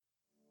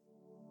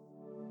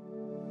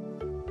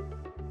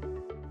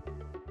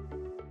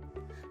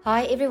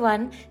Hi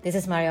everyone, this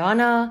is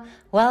Mariana.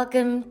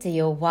 Welcome to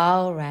your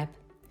Wow Wrap.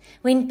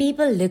 When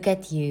people look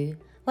at you,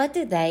 what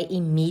do they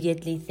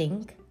immediately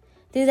think?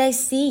 Do they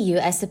see you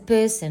as a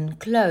person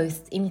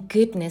clothed in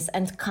goodness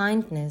and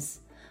kindness,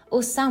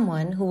 or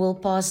someone who will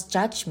pass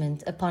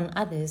judgment upon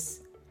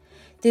others?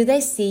 Do they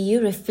see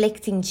you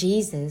reflecting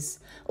Jesus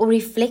or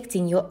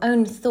reflecting your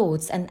own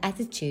thoughts and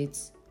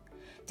attitudes?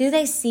 Do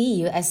they see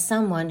you as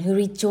someone who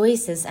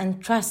rejoices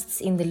and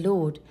trusts in the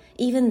Lord,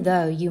 even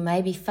though you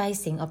may be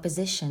facing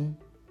opposition?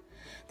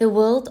 The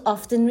world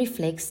often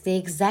reflects the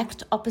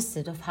exact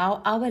opposite of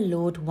how our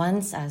Lord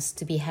wants us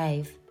to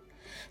behave.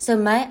 So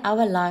may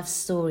our life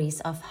stories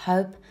of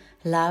hope,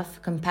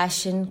 love,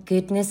 compassion,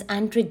 goodness,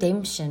 and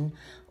redemption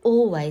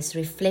always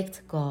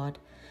reflect God,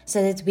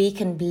 so that we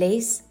can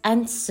bless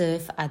and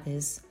serve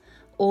others,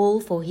 all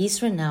for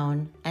His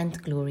renown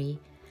and glory.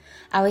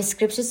 Our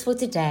scriptures for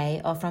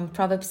today are from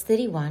Proverbs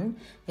 31,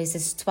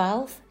 verses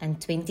 12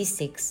 and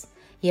 26.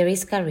 Here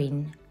is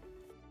Karin.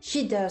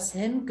 She does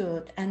him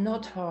good and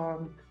not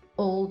harm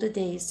all the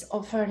days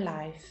of her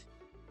life.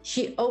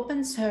 She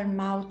opens her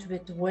mouth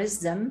with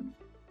wisdom,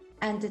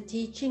 and the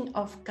teaching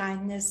of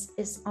kindness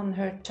is on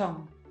her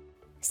tongue.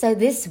 So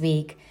this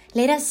week,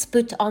 let us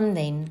put on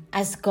then,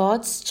 as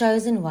God's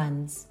chosen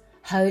ones,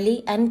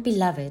 holy and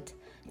beloved,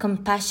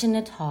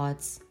 compassionate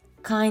hearts,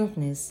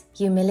 kindness,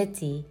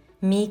 humility,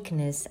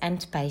 meekness,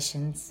 and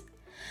patience.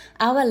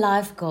 Our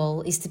life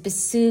goal is to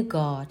pursue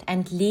God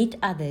and lead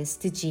others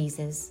to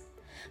Jesus.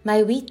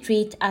 May we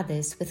treat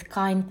others with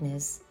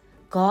kindness,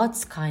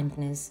 God's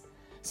kindness,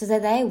 so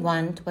that they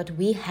want what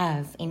we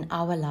have in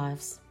our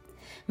lives.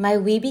 May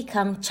we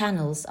become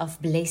channels of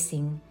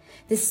blessing,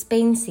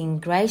 dispensing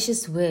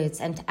gracious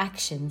words and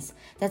actions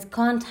that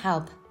can't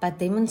help but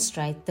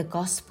demonstrate the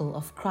gospel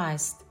of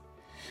Christ.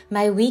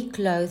 May we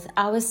clothe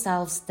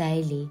ourselves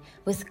daily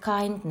with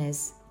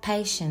kindness,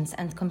 patience,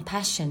 and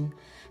compassion,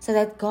 so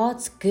that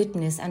God's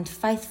goodness and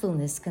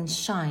faithfulness can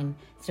shine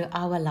through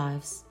our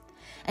lives.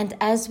 And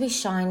as we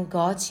shine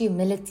God's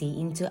humility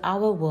into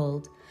our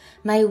world,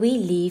 may we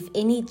leave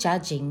any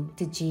judging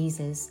to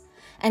Jesus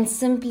and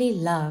simply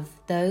love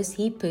those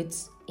He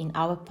puts in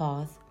our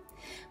path.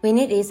 When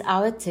it is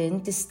our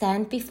turn to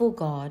stand before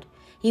God,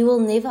 He will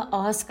never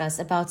ask us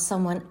about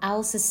someone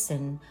else's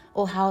sin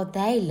or how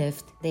they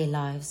lived their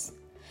lives.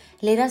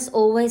 Let us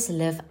always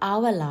live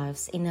our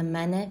lives in a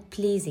manner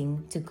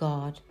pleasing to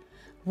God,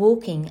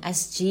 walking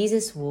as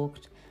Jesus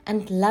walked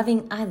and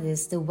loving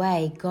others the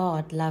way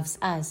God loves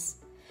us.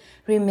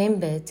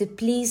 Remember, to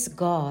please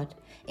God,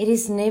 it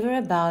is never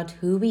about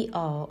who we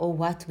are or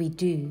what we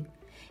do.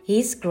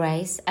 His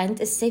grace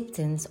and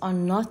acceptance are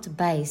not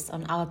based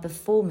on our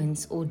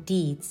performance or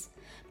deeds,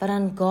 but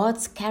on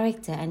God's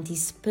character and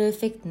His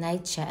perfect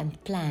nature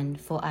and plan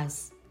for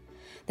us.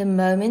 The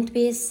moment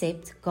we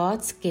accept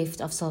God's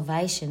gift of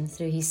salvation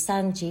through His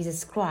Son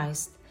Jesus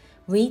Christ,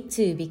 we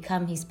too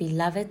become His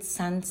beloved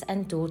sons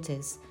and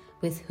daughters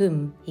with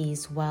whom He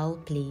is well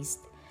pleased.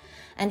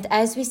 And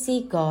as we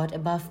see God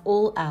above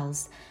all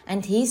else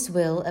and His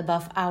will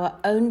above our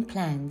own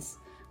plans,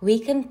 we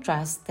can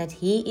trust that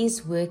He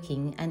is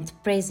working and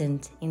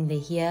present in the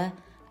here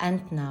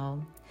and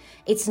now.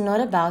 It's not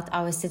about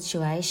our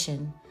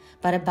situation,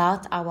 but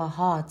about our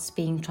hearts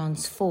being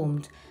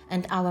transformed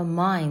and our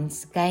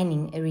minds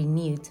gaining a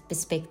renewed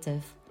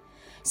perspective.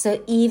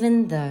 So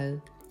even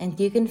though, and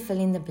you can fill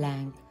in the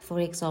blank,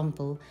 for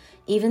example,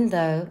 even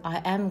though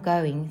I am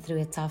going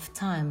through a tough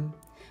time,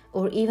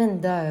 or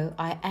even though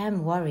I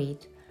am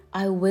worried,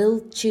 I will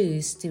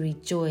choose to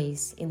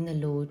rejoice in the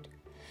Lord.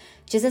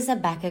 Just as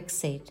Habakkuk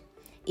said,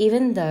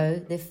 even though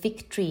the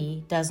fig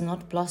tree does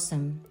not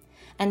blossom,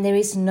 and there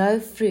is no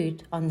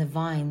fruit on the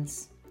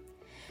vines,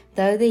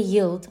 though the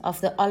yield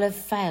of the olive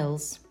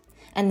fails,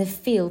 and the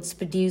fields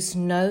produce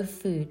no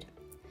food,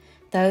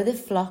 though the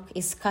flock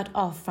is cut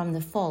off from the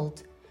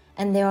fold,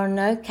 and there are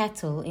no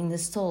cattle in the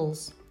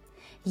stalls,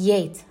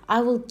 yet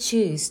I will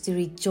choose to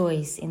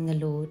rejoice in the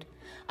Lord.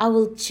 I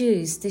will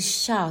choose to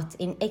shout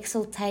in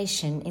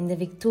exultation in the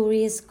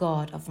victorious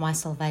God of my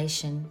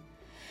salvation.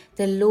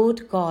 The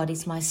Lord God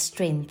is my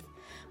strength,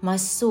 my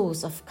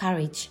source of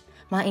courage,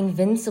 my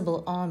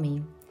invincible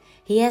army.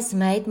 He has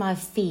made my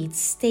feet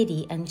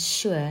steady and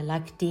sure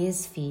like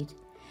deer's feet,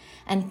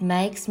 and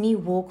makes me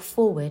walk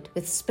forward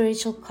with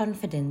spiritual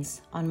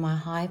confidence on my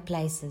high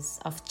places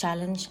of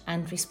challenge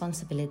and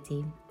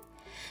responsibility.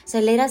 So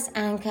let us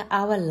anchor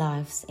our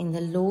lives in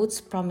the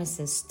Lord's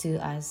promises to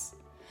us.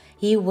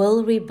 He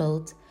will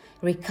rebuild,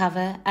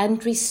 recover,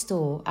 and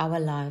restore our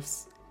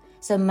lives.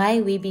 So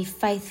may we be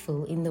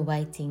faithful in the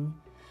waiting,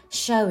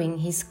 showing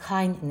His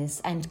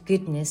kindness and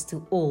goodness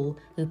to all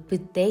who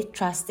put their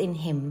trust in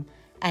Him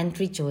and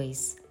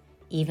rejoice,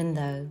 even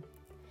though.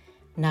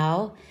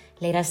 Now,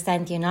 let us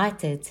stand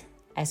united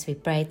as we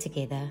pray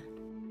together.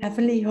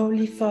 Heavenly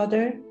Holy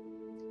Father,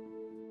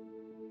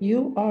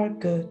 You are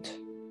good,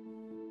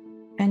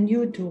 and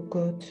You do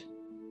good.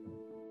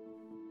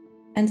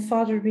 And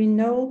Father, we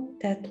know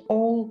that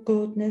all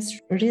goodness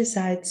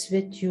resides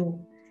with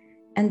You,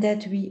 and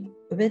that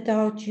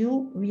without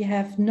you, we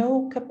have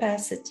no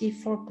capacity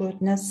for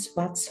goodness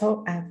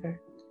whatsoever.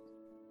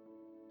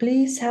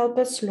 Please help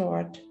us,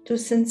 Lord, to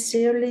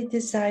sincerely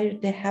desire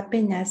the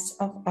happiness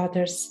of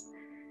others,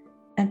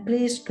 and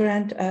please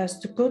grant us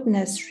the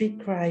goodness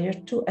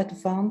required to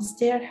advance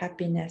their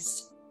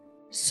happiness,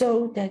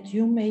 so that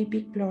you may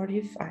be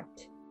glorified.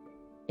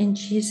 In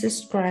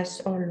Jesus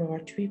Christ, our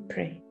Lord, we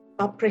pray.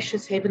 Our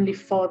precious Heavenly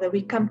Father,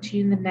 we come to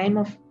you in the name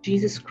of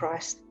Jesus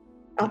Christ,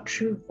 our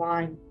true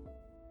vine.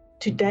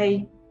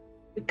 Today,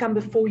 we come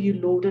before you,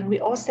 Lord, and we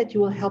ask that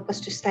you will help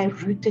us to stay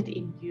rooted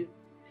in you.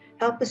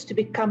 Help us to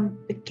become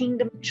the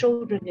kingdom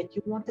children that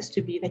you want us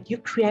to be, that you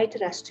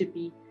created us to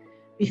be.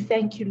 We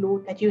thank you,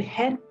 Lord, that you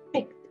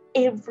handpicked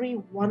every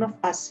one of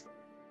us,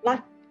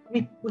 like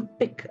we would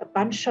pick a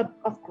bunch of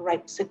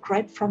grapes, a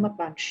grape from a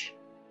bunch.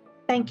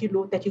 Thank you,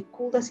 Lord, that you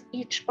called us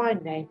each by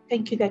name.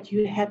 Thank you that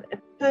you have a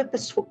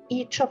purpose for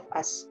each of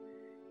us,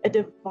 a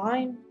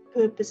divine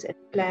purpose and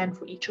plan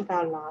for each of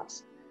our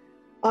lives.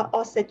 I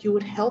ask that you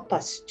would help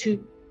us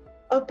to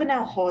open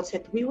our hearts,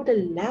 that we would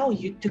allow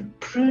you to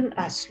prune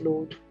us,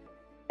 Lord,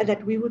 and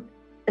that we would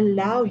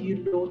allow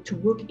you, Lord, to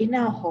work in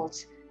our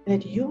hearts,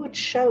 and that you would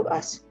show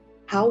us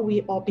how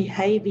we are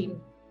behaving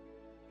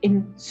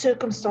in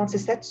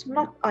circumstances that's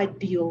not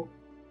ideal,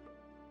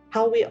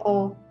 how we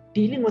are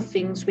dealing with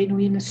things when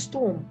we're in a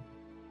storm.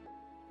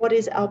 What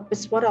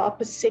are our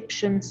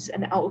perceptions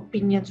and our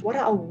opinions? What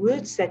are our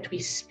words that we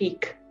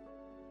speak?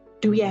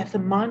 Do we have the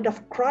mind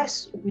of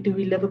Christ, or do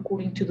we live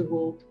according to the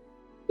world?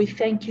 We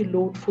thank you,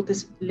 Lord, for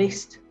this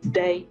blessed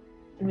day,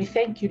 and we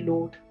thank you,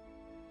 Lord,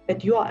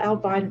 that you are our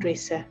vine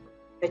dresser,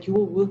 that you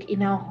will work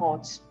in our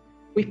hearts.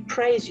 We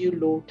praise you,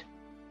 Lord.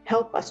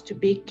 Help us to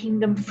bear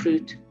kingdom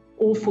fruit,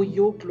 all for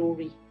your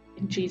glory.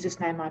 In Jesus'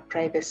 name I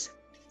pray this.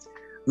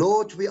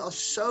 Lord, we are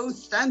so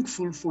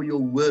thankful for your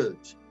word.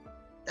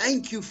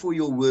 Thank you for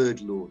your word,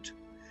 Lord.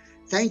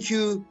 Thank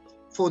you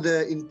for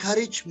the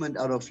encouragement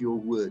out of your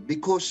word,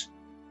 because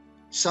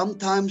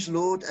sometimes,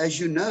 Lord, as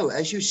you know,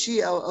 as you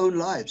see our own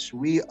lives,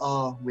 we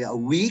are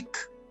weak,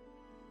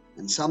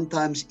 and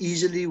sometimes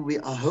easily we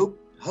are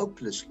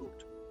hopeless,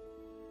 Lord.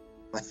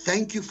 But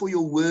thank you for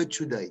your word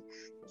today.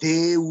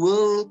 There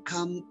will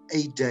come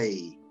a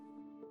day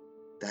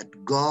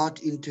that God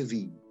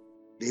intervene.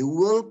 There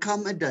will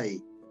come a day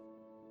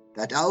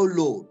that our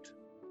Lord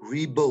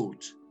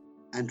rebuild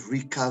and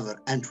recover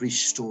and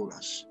restore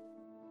us.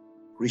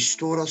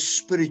 Restore us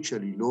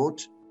spiritually,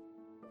 Lord.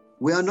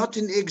 We are not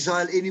in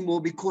exile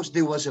anymore because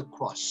there was a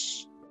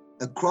cross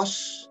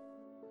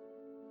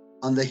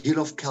on the hill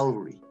of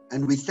Calvary.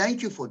 And we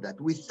thank you for that.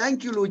 We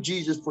thank you, Lord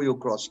Jesus, for your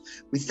cross.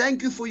 We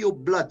thank you for your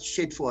blood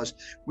shed for us.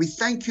 We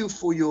thank you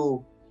for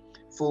that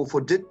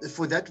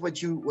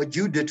what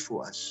you did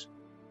for us.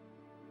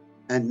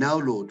 And now,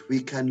 Lord, we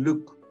can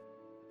look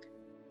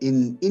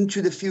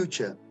into the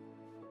future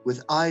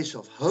with eyes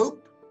of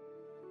hope,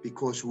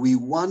 because we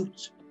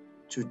want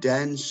to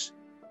dance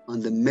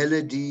on the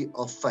melody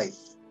of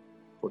faith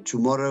for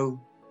tomorrow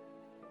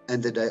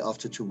and the day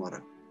after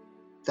tomorrow.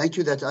 Thank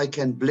you that I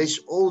can bless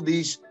all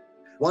these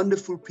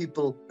wonderful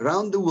people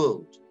around the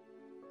world.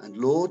 And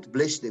Lord,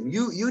 bless them.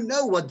 You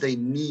know what they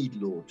need,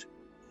 Lord.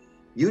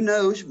 You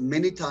know,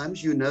 many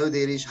times,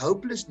 there is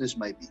hopelessness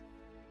maybe.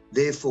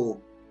 Therefore,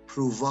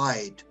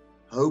 provide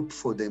hope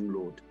for them,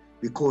 Lord,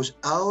 because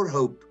our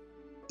hope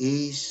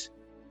is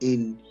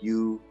in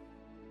you,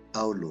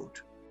 our Lord.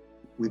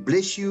 We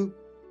bless you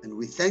and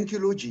we thank you,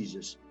 Lord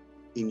Jesus,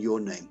 in your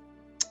name.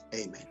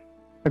 Amen.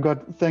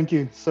 God, thank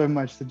you so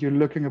much that you're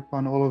looking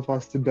upon all of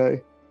us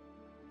today.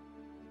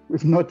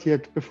 We've not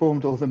yet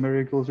performed all the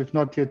miracles. We've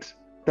not yet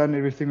done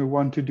everything we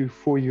want to do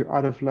for you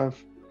out of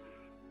love.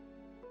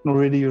 And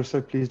already you're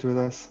so pleased with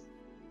us.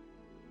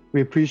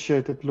 We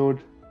appreciate it,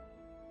 Lord.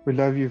 We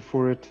love you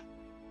for it.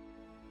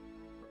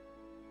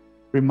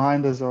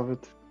 Remind us of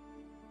it.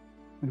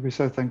 And we're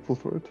so thankful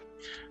for it.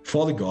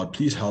 Father God,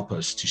 please help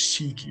us to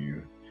seek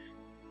you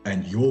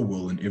and your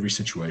will in every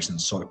situation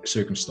and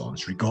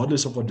circumstance,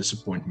 regardless of our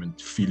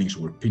disappointment, feelings,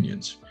 or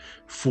opinions.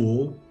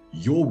 For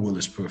your will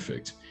is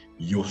perfect.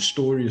 Your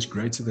story is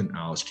greater than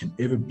ours can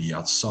ever be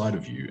outside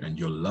of you, and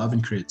your love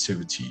and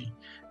creativity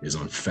is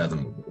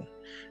unfathomable.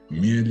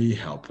 Merely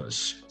help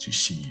us to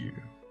see you.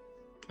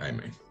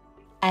 Amen.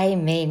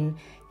 Amen.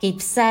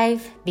 Keep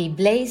safe, be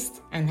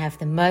blessed, and have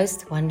the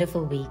most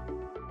wonderful week.